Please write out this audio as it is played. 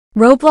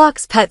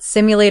Roblox Pet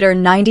Simulator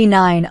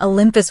 99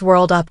 Olympus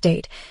World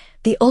Update,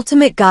 the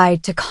ultimate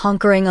guide to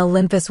conquering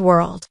Olympus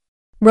World.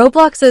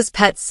 Roblox's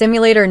Pet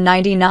Simulator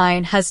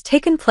 99 has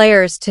taken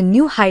players to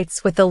new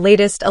heights with the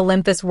latest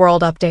Olympus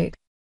World Update.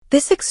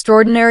 This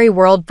extraordinary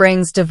world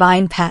brings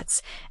divine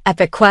pets,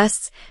 epic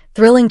quests,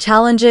 thrilling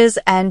challenges,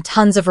 and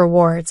tons of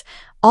rewards,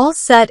 all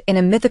set in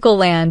a mythical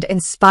land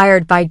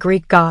inspired by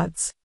Greek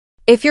gods.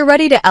 If you're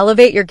ready to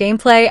elevate your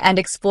gameplay and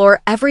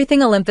explore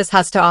everything Olympus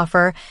has to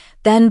offer,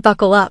 then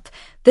buckle up.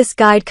 This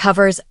guide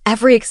covers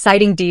every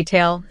exciting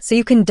detail, so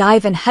you can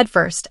dive in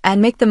headfirst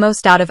and make the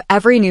most out of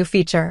every new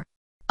feature.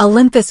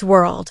 Olympus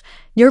World,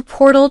 your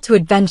portal to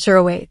adventure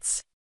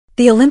awaits.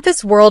 The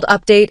Olympus World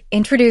Update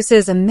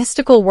introduces a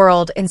mystical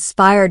world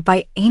inspired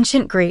by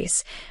ancient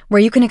Greece,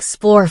 where you can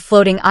explore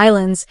floating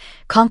islands,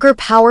 conquer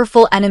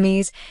powerful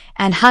enemies,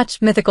 and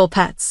hatch mythical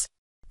pets.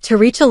 To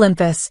reach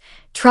Olympus,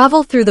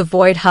 travel through the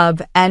Void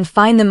Hub and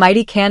find the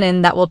mighty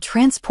cannon that will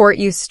transport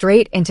you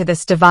straight into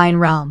this divine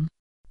realm.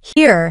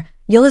 Here,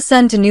 you'll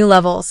ascend to new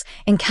levels,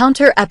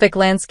 encounter epic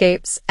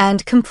landscapes,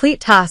 and complete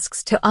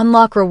tasks to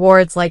unlock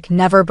rewards like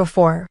never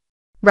before.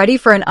 Ready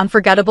for an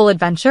unforgettable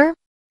adventure?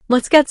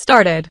 Let's get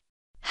started.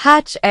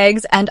 Hatch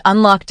eggs and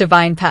unlock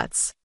divine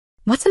pets.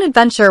 What's an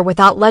adventure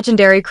without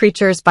legendary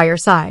creatures by your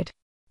side?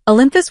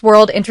 Olympus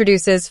World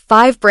introduces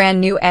 5 brand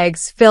new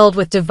eggs filled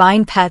with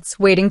divine pets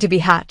waiting to be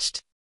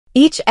hatched.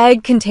 Each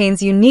egg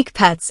contains unique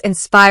pets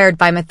inspired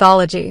by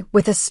mythology,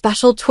 with a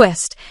special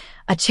twist,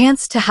 a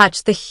chance to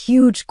hatch the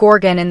HUGE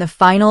Gorgon in the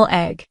final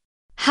egg.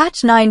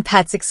 Hatch 9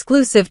 pets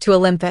exclusive to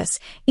Olympus,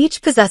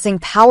 each possessing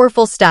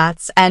powerful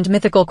stats and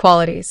mythical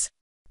qualities.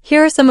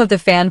 Here are some of the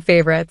fan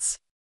favorites.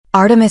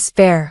 Artemis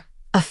Bear,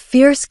 a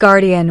fierce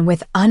guardian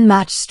with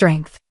unmatched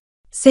strength.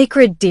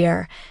 Sacred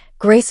Deer,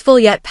 graceful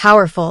yet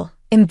powerful,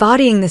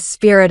 embodying the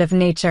spirit of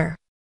nature.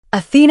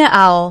 Athena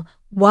Owl,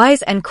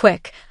 wise and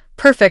quick,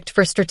 perfect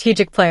for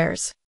strategic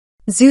players.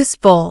 Zeus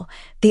Bull,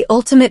 the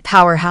ultimate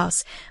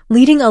powerhouse,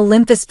 leading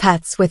Olympus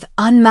pets with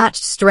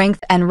unmatched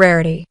strength and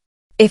rarity.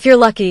 If you're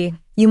lucky,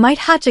 you might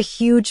hatch a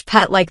huge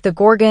pet like the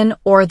Gorgon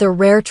or the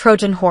rare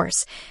Trojan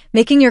horse,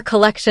 making your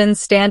collection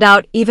stand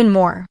out even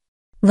more.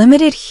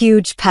 Limited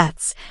huge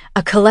pets,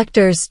 a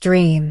collector's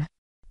dream.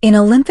 In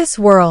Olympus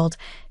World,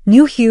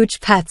 new huge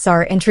pets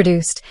are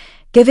introduced,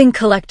 giving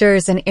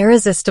collectors an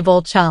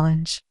irresistible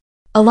challenge.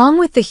 Along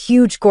with the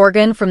HUGE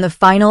Gorgon from the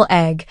final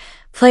egg,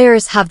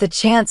 players have the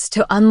chance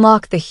to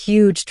unlock the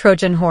huge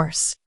Trojan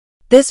horse.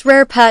 This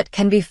rare pet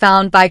can be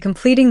found by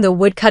completing the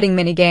woodcutting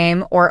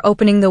minigame or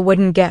opening the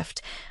wooden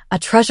gift, a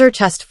treasure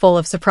chest full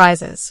of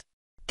surprises.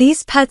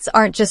 These pets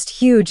aren't just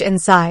huge in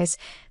size,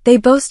 they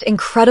boast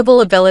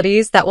incredible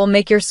abilities that will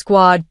make your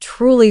squad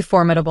truly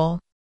formidable.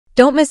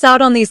 Don't miss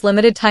out on these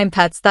limited-time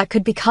pets that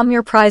could become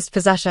your prized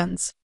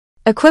possessions.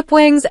 Equip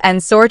wings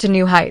and soar to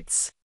new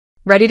heights.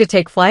 Ready to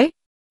take flight?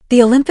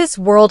 The Olympus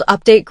World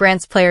Update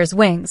grants players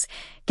wings,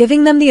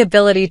 giving them the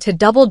ability to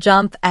double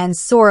jump and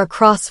soar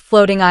across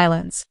floating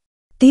islands.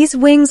 These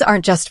wings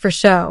aren't just for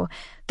show,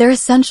 they're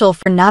essential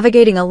for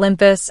navigating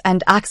Olympus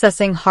and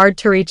accessing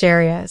hard-to-reach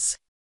areas.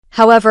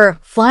 However,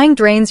 flying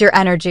drains your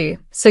energy,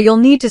 so you'll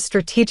need to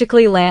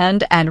strategically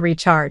land and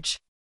recharge.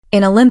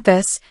 In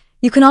Olympus,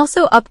 you can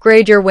also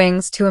upgrade your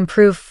wings to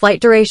improve flight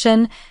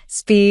duration,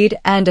 speed,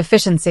 and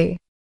efficiency.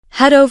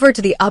 Head over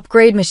to the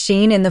upgrade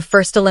machine in the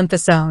first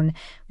Olympus zone,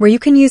 where you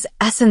can use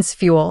essence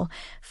fuel,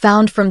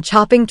 found from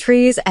chopping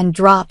trees and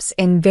drops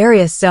in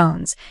various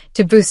zones,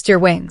 to boost your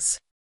wings.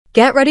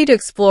 Get ready to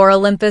explore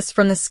Olympus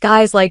from the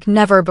skies like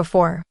never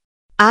before.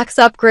 Axe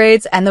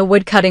upgrades and the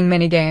woodcutting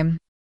minigame.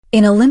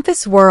 In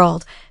Olympus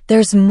World,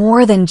 there's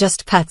more than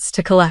just pets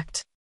to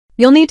collect.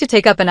 You'll need to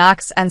take up an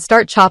axe and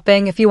start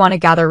chopping if you want to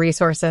gather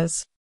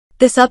resources.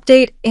 This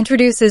update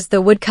introduces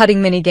the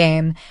woodcutting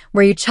minigame,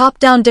 where you chop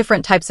down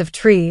different types of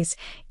trees,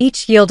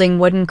 each yielding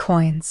wooden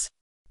coins.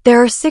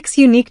 There are 6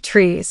 unique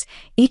trees,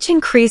 each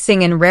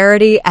increasing in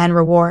rarity and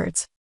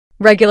rewards.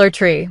 Regular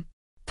tree,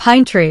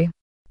 pine tree,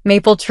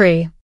 maple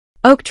tree,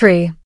 oak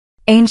tree,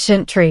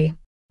 ancient tree,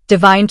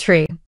 divine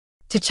tree.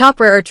 To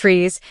chop rarer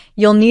trees,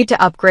 you'll need to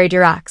upgrade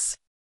your axe.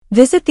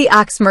 Visit the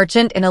axe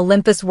merchant in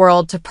Olympus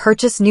World to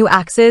purchase new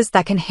axes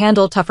that can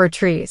handle tougher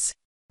trees.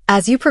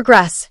 As you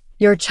progress,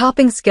 your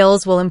chopping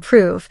skills will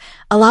improve,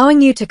 allowing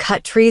you to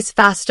cut trees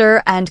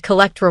faster and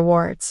collect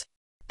rewards.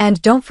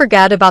 And don't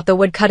forget about the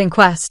woodcutting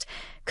quest.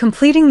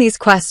 Completing these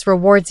quests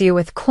rewards you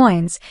with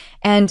coins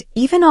and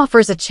even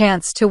offers a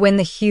chance to win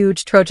the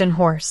huge Trojan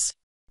horse.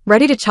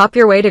 Ready to chop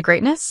your way to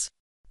greatness?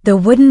 The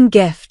wooden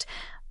gift.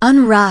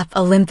 Unwrap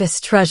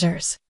Olympus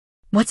treasures.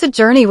 What's a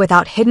journey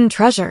without hidden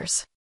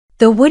treasures?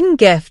 The wooden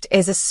gift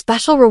is a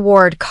special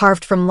reward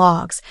carved from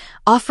logs,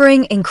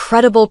 offering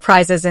incredible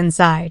prizes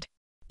inside.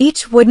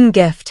 Each wooden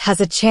gift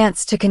has a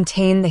chance to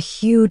contain the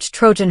huge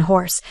Trojan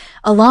horse,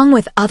 along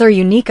with other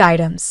unique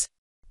items.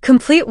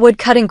 Complete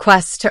woodcutting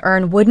quests to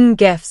earn wooden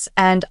gifts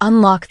and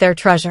unlock their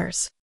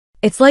treasures.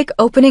 It's like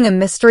opening a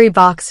mystery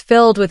box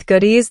filled with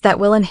goodies that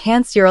will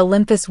enhance your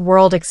Olympus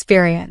World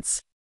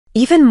experience.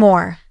 Even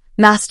more,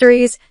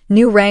 masteries,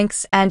 new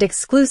ranks, and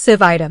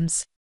exclusive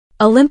items.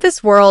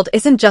 Olympus World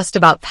isn't just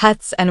about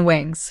pets and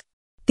wings.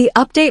 The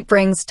update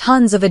brings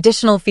tons of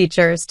additional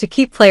features to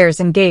keep players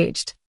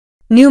engaged.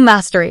 New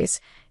masteries.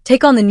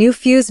 Take on the new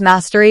Fuse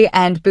Mastery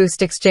and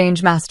Boost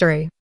Exchange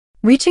Mastery.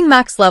 Reaching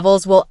max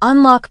levels will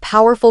unlock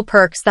powerful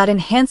perks that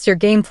enhance your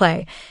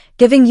gameplay,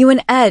 giving you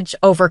an edge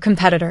over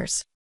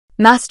competitors.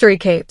 Mastery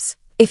Capes.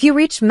 If you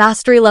reach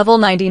Mastery level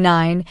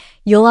 99,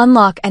 you'll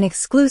unlock an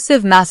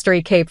exclusive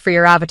Mastery Cape for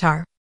your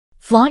avatar.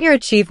 Flaunt your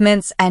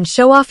achievements and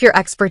show off your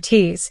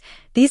expertise.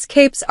 These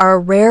capes are a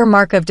rare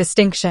mark of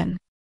distinction.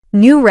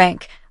 New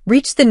rank.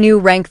 Reach the new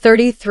rank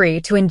 33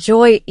 to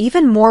enjoy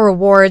even more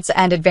rewards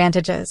and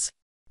advantages.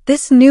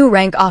 This new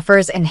rank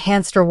offers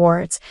enhanced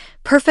rewards,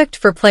 perfect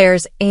for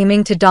players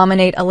aiming to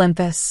dominate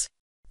Olympus.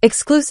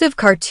 Exclusive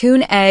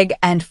Cartoon Egg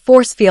and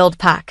Force Field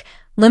Pack.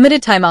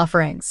 Limited time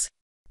offerings.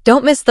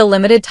 Don't miss the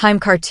limited time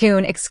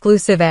Cartoon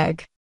exclusive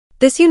egg.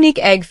 This unique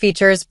egg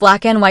features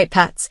black and white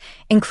pets,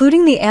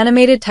 including the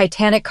animated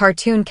Titanic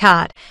cartoon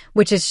cat,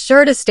 which is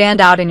sure to stand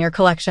out in your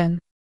collection.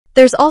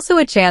 There's also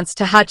a chance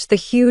to hatch the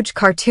HUGE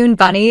Cartoon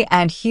Bunny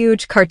and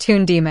HUGE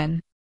Cartoon Demon.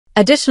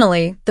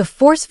 Additionally, the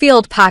Force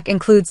Field Pack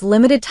includes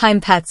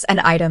limited-time pets and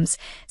items,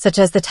 such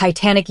as the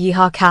Titanic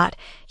Yeehaw Cat,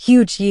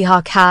 HUGE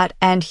Yeehaw Cat,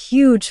 and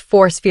HUGE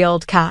Force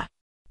Field Cat.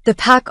 The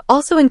pack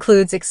also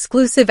includes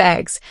exclusive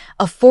eggs,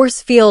 a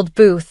force field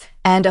booth,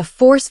 and a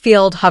force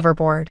field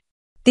hoverboard.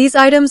 These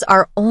items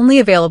are only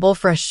available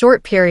for a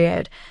short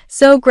period,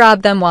 so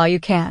grab them while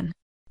you can.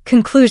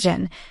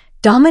 Conclusion: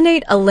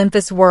 dominate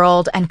Olympus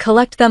World and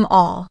collect them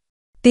all.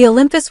 The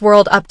Olympus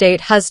World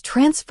update has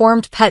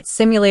transformed Pet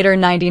Simulator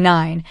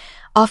 99,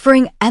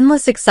 offering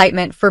endless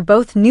excitement for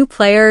both new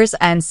players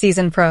and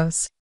seasoned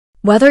pros.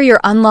 Whether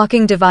you're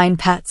unlocking divine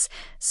pets,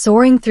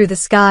 soaring through the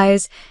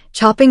skies,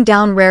 chopping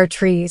down rare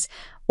trees,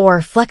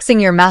 or flexing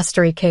your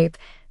mastery cape,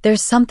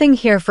 there's something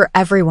here for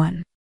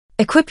everyone.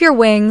 Equip your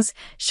wings,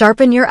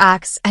 sharpen your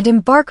axe, and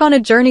embark on a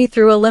journey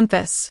through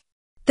Olympus.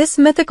 This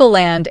mythical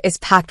land is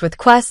packed with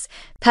quests,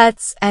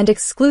 pets, and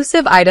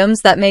exclusive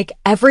items that make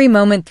every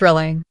moment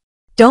thrilling.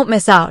 Don't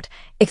miss out.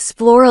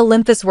 Explore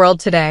Olympus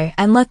World today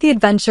and let the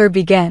adventure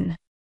begin.